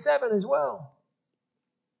 10:37 as well.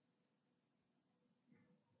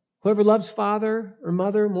 Whoever loves father or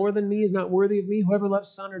mother more than me is not worthy of me. Whoever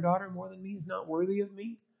loves son or daughter more than me is not worthy of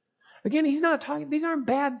me. Again, he's not talking, these aren't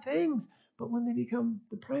bad things, but when they become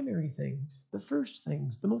the primary things, the first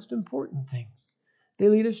things, the most important things, they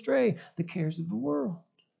lead astray, the cares of the world.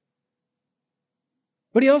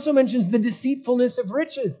 But he also mentions the deceitfulness of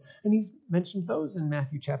riches, and he's mentioned those in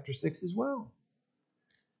Matthew chapter 6 as well.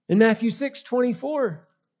 In Matthew 6:24,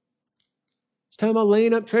 he's talking about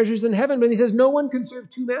laying up treasures in heaven, but he says, no one can serve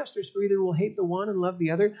two masters, for either will hate the one and love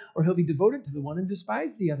the other, or he'll be devoted to the one and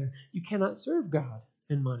despise the other. You cannot serve God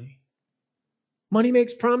and money. Money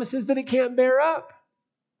makes promises that it can't bear up.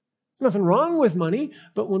 There's nothing wrong with money,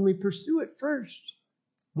 but when we pursue it first,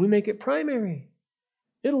 we make it primary,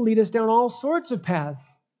 it'll lead us down all sorts of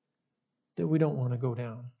paths that we don't want to go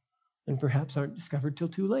down and perhaps aren't discovered till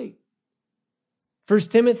too late.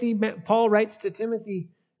 Paul writes to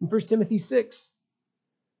Timothy in 1 Timothy 6,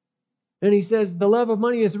 and he says, the love of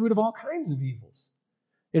money is the root of all kinds of evils.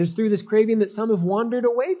 It is through this craving that some have wandered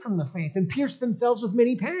away from the faith and pierced themselves with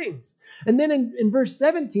many pangs. And then in verse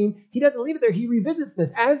 17, he doesn't leave it there. He revisits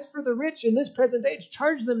this. As for the rich in this present age,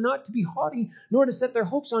 charge them not to be haughty, nor to set their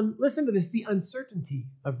hopes on, listen to this, the uncertainty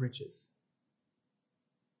of riches.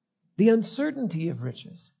 The uncertainty of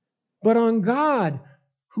riches. But on God,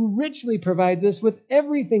 who richly provides us with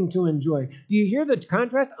everything to enjoy. Do you hear the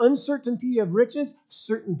contrast? Uncertainty of riches,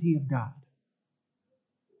 certainty of God.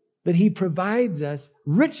 That He provides us,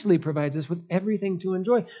 richly provides us with everything to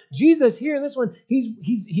enjoy. Jesus here in this one,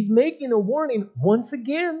 he's making a warning once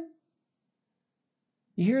again.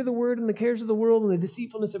 You hear the word and the cares of the world and the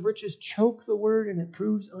deceitfulness of riches choke the word, and it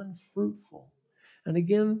proves unfruitful. And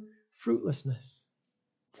again, fruitlessness.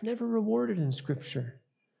 It's never rewarded in Scripture.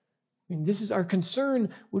 I mean, this is our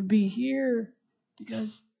concern would be here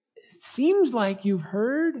because it seems like you've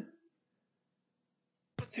heard,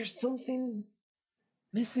 but there's something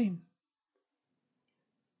missing.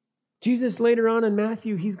 Jesus later on in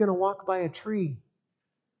Matthew, he's going to walk by a tree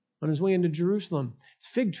on his way into Jerusalem. It's a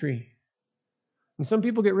fig tree. And some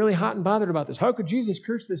people get really hot and bothered about this. How could Jesus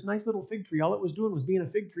curse this nice little fig tree? All it was doing was being a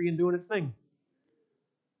fig tree and doing its thing.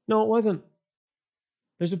 No, it wasn't.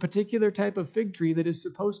 There's a particular type of fig tree that is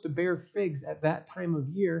supposed to bear figs at that time of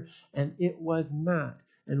year, and it was not.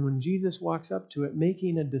 And when Jesus walks up to it,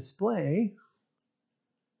 making a display,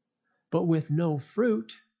 but with no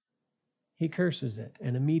fruit, he curses it.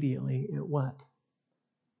 And immediately it what?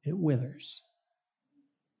 It withers.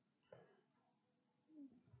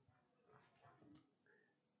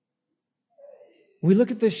 We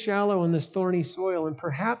look at this shallow and this thorny soil, and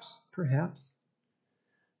perhaps,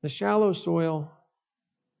 the shallow soil,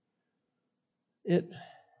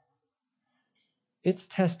 it's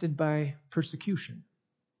tested by persecution,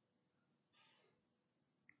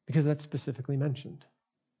 because that's specifically mentioned.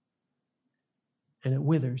 And it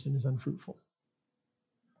withers and is unfruitful.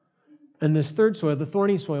 And this third soil, the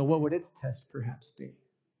thorny soil, what would its test perhaps be?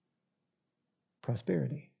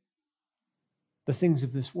 Prosperity. The things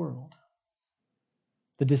of this world.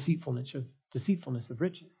 The deceitfulness of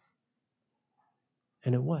riches.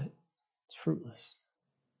 And it what? It's fruitless.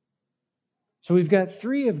 So we've got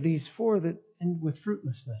 3 of these 4 that end with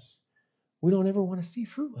fruitlessness. We don't ever want to see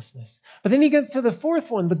fruitlessness. But then he gets to the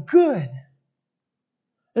 4th one, the good.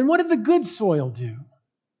 And what did the good soil do?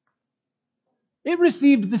 It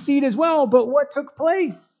received the seed as well, but what took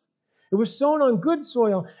place? It was sown on good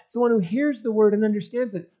soil. It's the one who hears the word and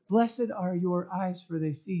understands it. Blessed are your eyes, for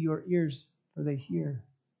they see, your ears, for they hear.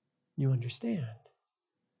 You understand.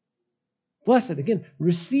 Blessed, again,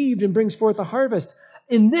 received and brings forth a harvest.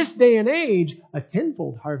 In this day and age, a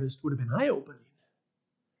 10-fold harvest would have been eye-opening.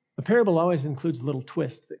 A parable always includes a little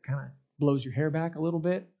twist that kind of blows your hair back a little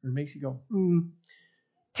bit or makes you go,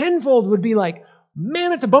 10-fold would be like,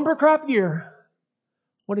 man, it's a bumper crop year.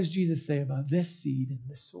 What does Jesus say about this seed and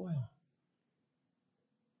this soil?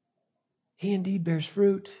 He indeed bears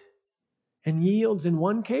fruit and yields, in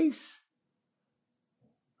one case,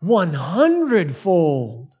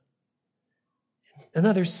 100-fold,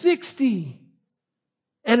 another 60,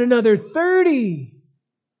 and another 30.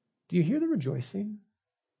 Do you hear the rejoicing?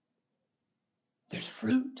 There's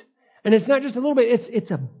fruit. And it's not just a little bit, it's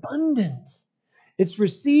abundant. It's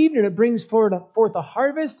received and it brings forth a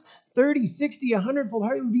harvest, 30, 60, 100-fold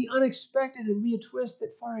harvest. It would be unexpected. It would be a twist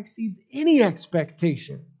that far exceeds any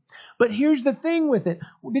expectation. But here's the thing with it.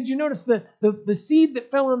 Did you notice the seed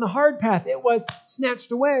that fell on the hard path? It was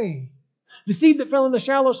snatched away. The seed that fell in the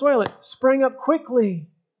shallow soil, it sprang up quickly.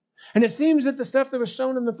 And it seems that the stuff that was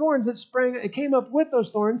sown in the thorns, it came up with those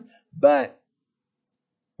thorns, but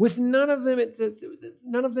with none of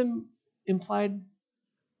them implied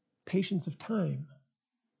patience of time.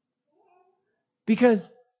 Because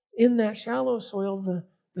in that shallow soil,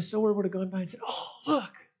 the sower would have gone by and said, oh,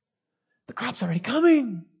 look, the crop's already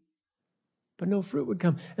coming. But no fruit would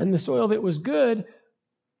come. And the soil that was good,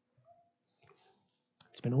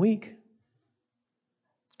 it's been a week.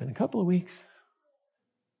 It's been a couple of weeks.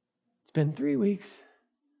 It's been 3 weeks.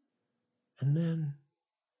 And then,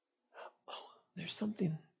 there's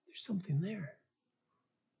something there.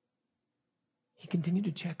 He continued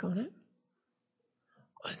to check on it.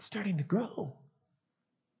 It's starting to grow.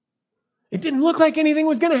 It didn't look like anything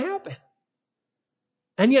was going to happen.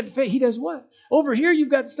 And yet he does what? Over here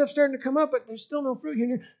you've got stuff starting to come up, but there's still no fruit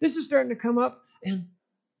here. This is starting to come up, and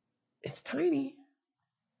it's tiny,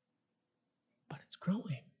 but it's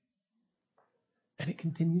growing. And it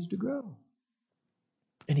continues to grow.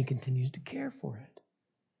 And he continues to care for it.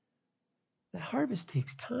 The harvest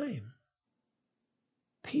takes time.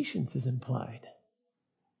 Patience is implied.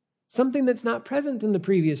 Something that's not present in the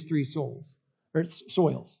previous 3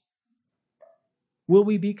 soils. Will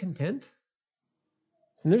we be content?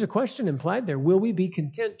 And there's a question implied there. Will we be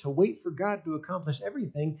content to wait for God to accomplish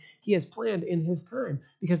everything he has planned in his time?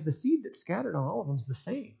 Because the seed that's scattered on all of them is the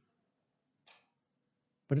same.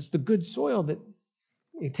 But it's the good soil that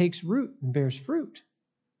it takes root and bears fruit.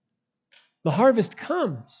 The harvest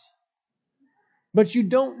comes. But you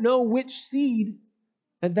don't know which seed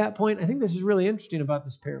at that point. I think this is really interesting about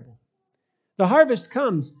this parable. The harvest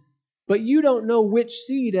comes, but you don't know which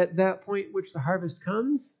seed at that point which the harvest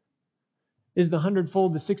comes is the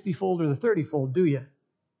 100-fold, the 60-fold, or the 30-fold, do you?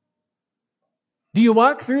 Do you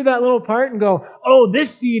walk through that little part and go, oh,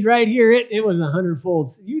 this seed right here, it was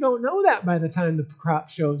 100-fold. You don't know that by the time the crop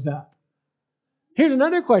shows up. Here's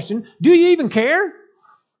another question. Do you even care?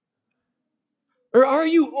 Or are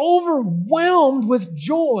you overwhelmed with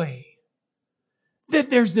joy that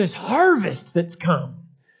there's this harvest that's come?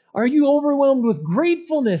 Are you overwhelmed with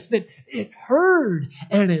gratefulness that it heard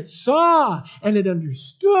and it saw and it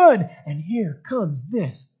understood, and here comes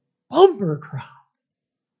this bumper crop?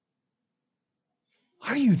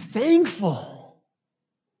 Are you thankful?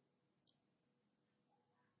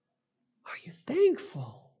 Are you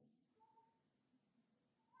thankful?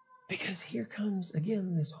 Because here comes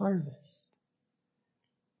again this harvest.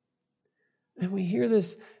 And we hear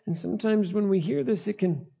this, and sometimes when we hear this, it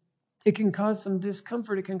can cause some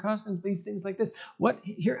discomfort. It can cause some these things like this.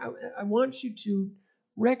 I want you to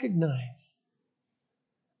recognize.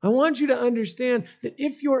 I want you to understand that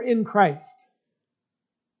if you're in Christ,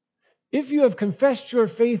 if you have confessed your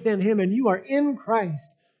faith in Him and you are in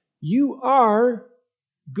Christ, you are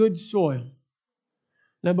good soil.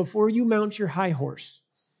 Now, before you mount your high horse,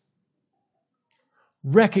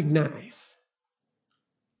 recognize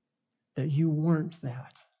that you weren't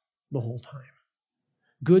that the whole time.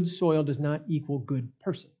 Good soil does not equal good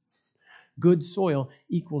person. Good soil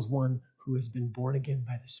equals one who has been born again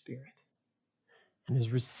by the Spirit and has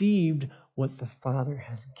received what the Father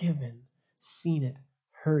has given, seen it,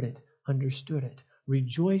 heard it, understood it.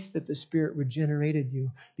 Rejoice that the Spirit regenerated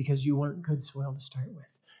you because you weren't good soil to start with.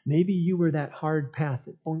 Maybe you were that hard path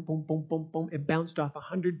that boom, boom, boom, boom, boom. It bounced off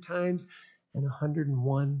 100 times, and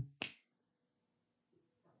 101,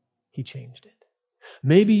 He changed it.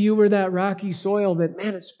 Maybe you were that rocky soil that,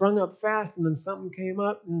 man, it sprung up fast, and then something came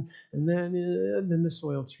up, and then the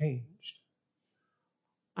soil changed.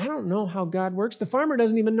 I don't know how God works. The farmer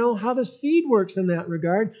doesn't even know how the seed works in that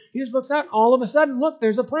regard. He just looks out, all of a sudden, look,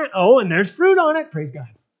 there's a plant. Oh, and there's fruit on it. Praise God.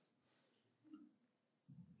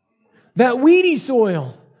 That weedy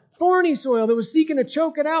soil, thorny soil that was seeking to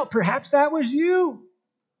choke it out, perhaps that was you.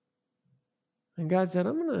 And God said,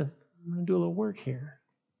 I'm going to do a little work here.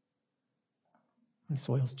 And the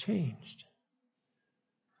soil's changed.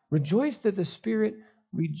 Rejoice that the Spirit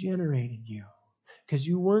regenerated you, because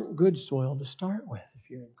you weren't good soil to start with if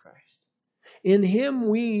you're in Christ. In Him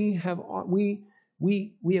we have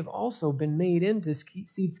also been made into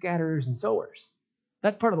seed scatterers and sowers.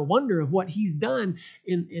 That's part of the wonder of what He's done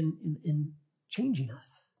in changing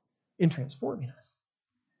us, in transforming us.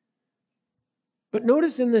 But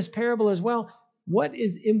notice in this parable as well, what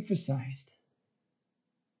is emphasized?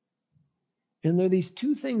 And there are these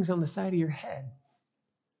two things on the side of your head.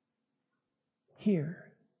 Hear.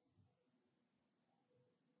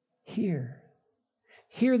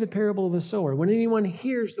 Hear the parable of the sower. When anyone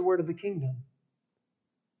hears the word of the kingdom,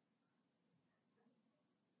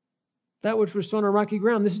 that which was sown on rocky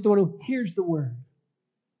ground, this is the one who hears the word.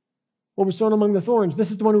 What was sown among the thorns,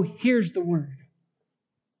 this is the one who hears the word.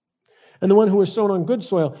 And the one who was sown on good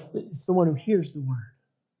soil is the one who hears the word.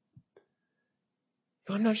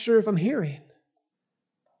 I'm not sure if I'm hearing.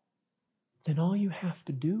 Then all you have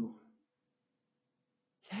to do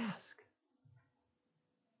is ask.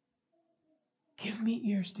 Give me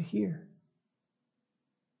ears to hear.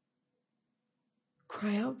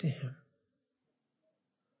 Cry out to Him.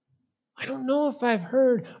 I don't know if I've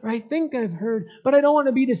heard, or I think I've heard, but I don't want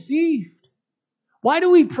to be deceived. Why do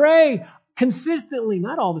we pray consistently,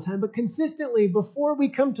 not all the time, but consistently before we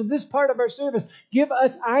come to this part of our service? Give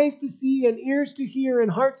us eyes to see and ears to hear and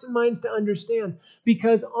hearts and minds to understand,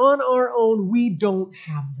 because on our own we don't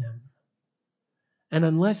have them. And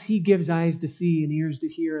unless He gives eyes to see and ears to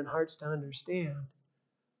hear and hearts to understand,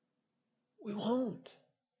 we won't.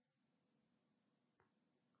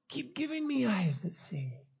 Keep giving me eyes that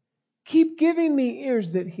see. Keep giving me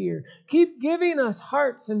ears that hear. Keep giving us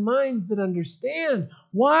hearts and minds that understand.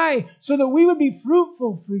 Why? So that we would be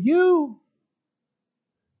fruitful for You.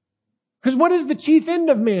 Because what is the chief end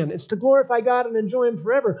of man? It's to glorify God and enjoy Him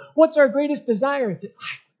forever. What's our greatest desire? That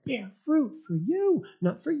I bear fruit for You.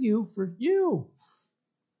 Not for you, for You.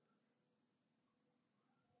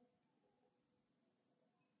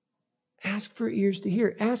 Ask for ears to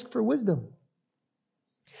hear. Ask for wisdom.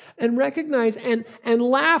 And recognize and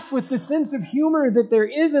laugh with the sense of humor that there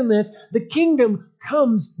is in this. The kingdom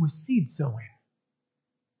comes with seed sowing.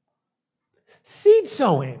 Seed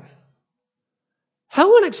sowing.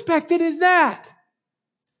 How unexpected is that?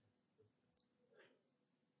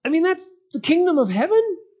 I mean, that's the kingdom of heaven.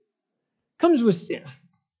 Comes with sin.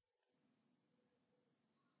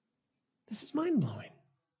 This is mind-blowing.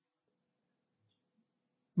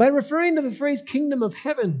 By referring to the phrase kingdom of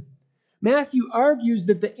heaven, Matthew argues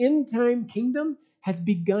that the end-time kingdom has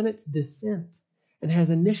begun its descent and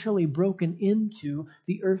has initially broken into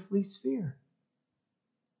the earthly sphere.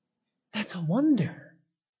 That's a wonder.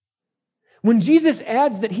 When Jesus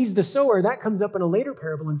adds that He's the sower, that comes up in a later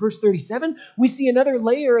parable. In verse 37, we see another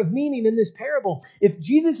layer of meaning in this parable. If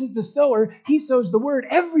Jesus is the sower, He sows the word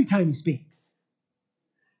every time He speaks.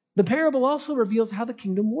 The parable also reveals how the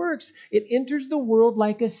kingdom works. It enters the world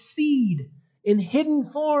like a seed in hidden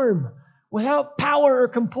form, without power or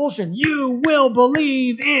compulsion. You will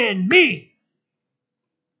believe in Me.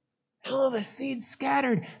 No, the seed's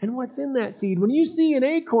scattered. And what's in that seed? When you see an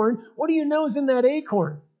acorn, what do you know is in that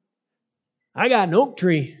acorn? I got an oak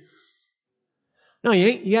tree. No, you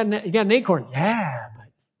ain't. You got an acorn. Yeah,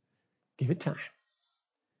 but Give it time.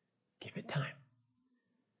 Give it time.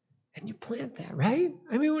 And you plant that, right?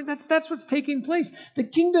 I mean, that's what's taking place. The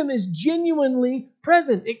kingdom is genuinely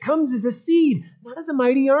present. It comes as a seed, not as a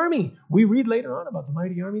mighty army. We read later on about the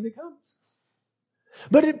mighty army that comes.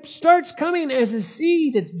 But it starts coming as a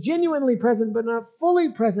seed. It's genuinely present, but not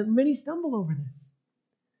fully present. Many stumble over this.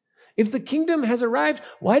 If the kingdom has arrived,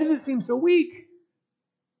 why does it seem so weak?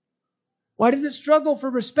 Why does it struggle for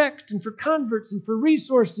respect and for converts and for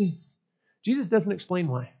resources? Jesus doesn't explain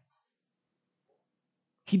why.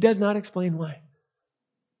 He does not explain why.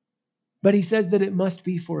 But he says that it must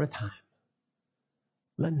be for a time.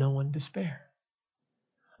 Let no one despair.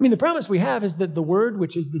 I mean, the promise we have is that the word,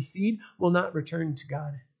 which is the seed, will not return to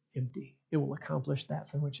God empty. It will accomplish that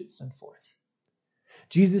for which it's sent forth.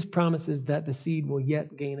 Jesus promises that the seed will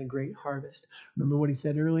yet gain a great harvest. Remember what he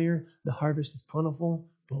said earlier? The harvest is plentiful,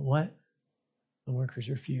 but what? The workers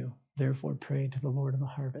are few. Therefore, pray to the Lord of the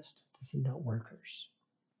harvest to send out workers.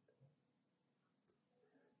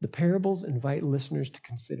 The parables invite listeners to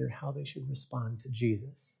consider how they should respond to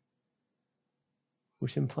Jesus,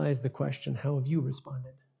 which implies the question, how have you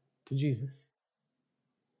responded to Jesus?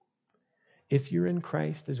 If you're in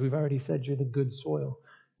Christ, as we've already said, you're the good soil.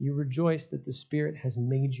 You rejoice that the Spirit has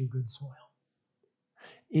made you good soil.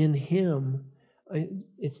 In Him,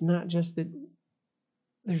 it's not just that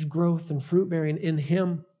there's growth and fruit bearing. In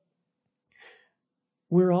Him,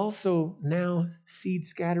 we're also now seed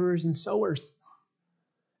scatterers and sowers,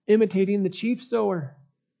 imitating the chief sower.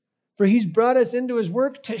 For He's brought us into His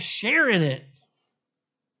work to share in it.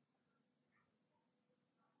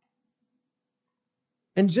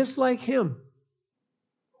 And just like Him,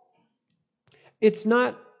 it's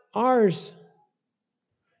not ours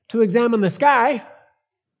to examine the sky.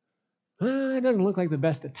 It doesn't look like the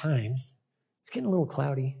best at times. It's getting a little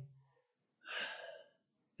cloudy.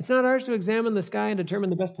 It's not ours to examine the sky and determine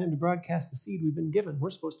the best time to broadcast the seed we've been given. We're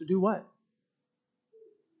supposed to do what?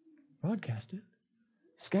 Broadcast it.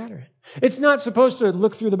 Scatter it. It's not supposed to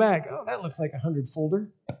look through the bag. Oh, that looks like a 100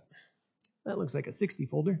 folder. That looks like a 60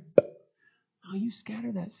 folder. Oh, you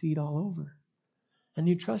scatter that seed all over. And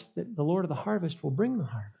you trust that the Lord of the harvest will bring the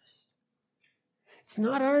harvest. It's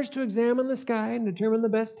not ours to examine the sky and determine the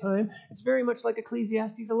best time. It's very much like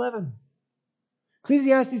Ecclesiastes 11.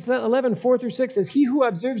 Ecclesiastes 11, 4-6 says, He who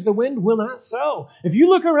observes the wind will not sow. If you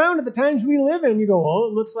look around at the times we live in, you go, oh,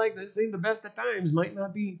 it looks like this ain't the best of times. Might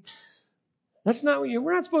not be. That's not what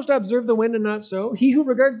we're not supposed to observe the wind and not sow. He who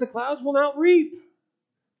regards the clouds will not reap.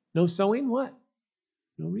 No sowing, what?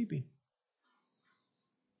 No reaping.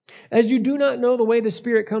 As you do not know the way the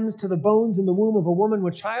Spirit comes to the bones in the womb of a woman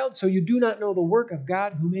with child, so you do not know the work of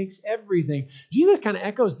God who makes everything. Jesus kind of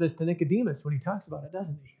echoes this to Nicodemus when he talks about it,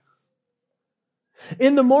 doesn't he?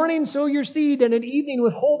 In the morning sow your seed, and at evening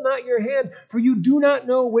withhold not your hand, for you do not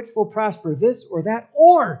know which will prosper, this or that,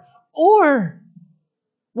 or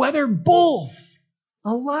whether both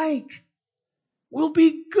alike will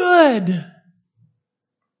be good.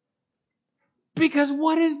 Because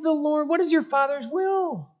what is your Father's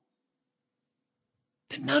will?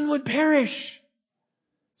 That none would perish.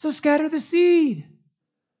 So scatter the seed.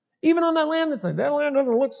 Even on that land that's like, that land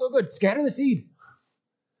doesn't look so good. Scatter the seed.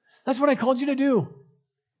 That's what I called you to do.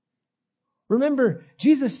 Remember,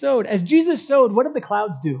 Jesus sowed. As Jesus sowed, what did the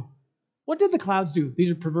clouds do? What did the clouds do?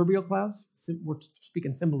 These are proverbial clouds. We're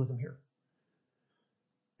speaking symbolism here.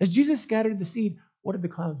 As Jesus scattered the seed, what did the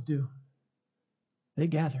clouds do? They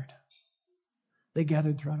gathered. They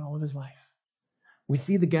gathered throughout all of his life. We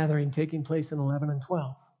see the gathering taking place in 11 and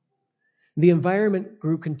 12. The environment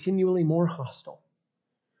grew continually more hostile.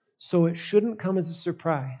 So it shouldn't come as a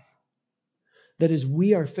surprise that as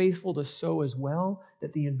we are faithful to sow as well,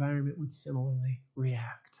 that the environment would similarly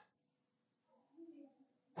react.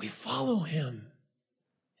 We follow him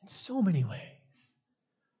in so many ways.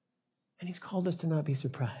 And he's called us to not be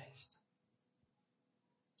surprised.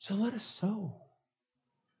 So let us sow.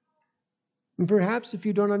 And perhaps if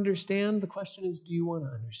you don't understand, the question is, do you want to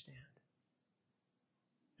understand?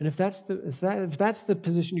 And if that's the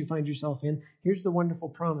position you find yourself in, here's the wonderful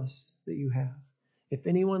promise that you have. If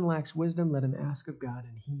anyone lacks wisdom, let him ask of God,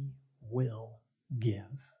 and he will give.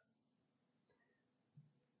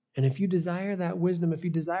 And if you desire that wisdom, if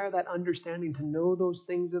you desire that understanding to know those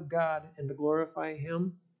things of God and to glorify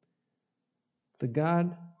him, the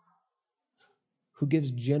God who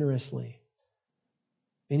gives generously.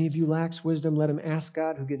 Any of you lacks wisdom, let him ask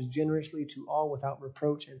God who gives generously to all without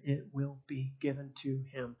reproach, and it will be given to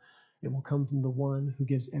him. It will come from the one who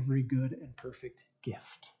gives every good and perfect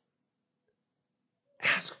gift.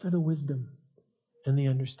 Ask for the wisdom and the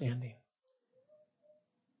understanding.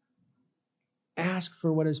 Ask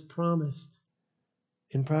for what is promised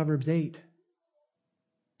in Proverbs 8.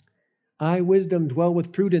 I, wisdom, dwell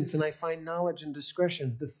with prudence, and I find knowledge and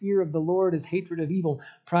discretion. The fear of the Lord is hatred of evil.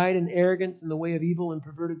 Pride and arrogance in the way of evil and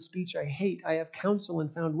perverted speech I hate. I have counsel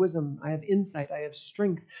and sound wisdom. I have insight. I have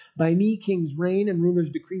strength. By me kings reign and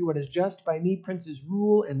rulers decree what is just. By me princes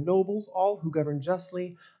rule and nobles, all who govern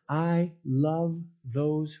justly. I love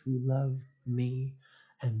those who love me,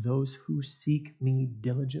 and those who seek me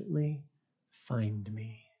diligently find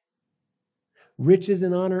me. Riches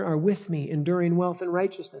and honor are with me, enduring wealth and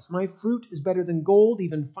righteousness. My fruit is better than gold,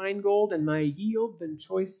 even fine gold, and my yield than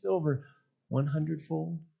choice silver,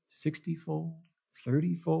 100-fold, 60-fold,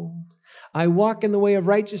 30-fold. I walk in the way of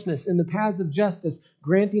righteousness, in the paths of justice,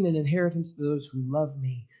 granting an inheritance to those who love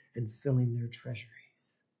me and filling their treasuries.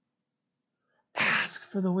 Ask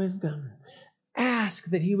for the wisdom. Ask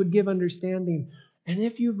that he would give understanding. And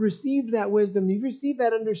if you've received that wisdom, you've received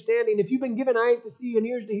that understanding, if you've been given eyes to see and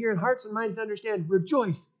ears to hear and hearts and minds to understand,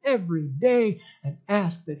 rejoice every day and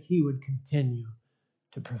ask that he would continue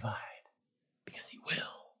to provide. Because he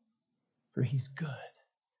will. For he's good.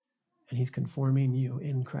 And he's conforming you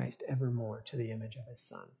in Christ evermore to the image of his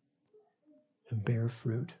Son. And bear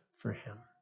fruit for him.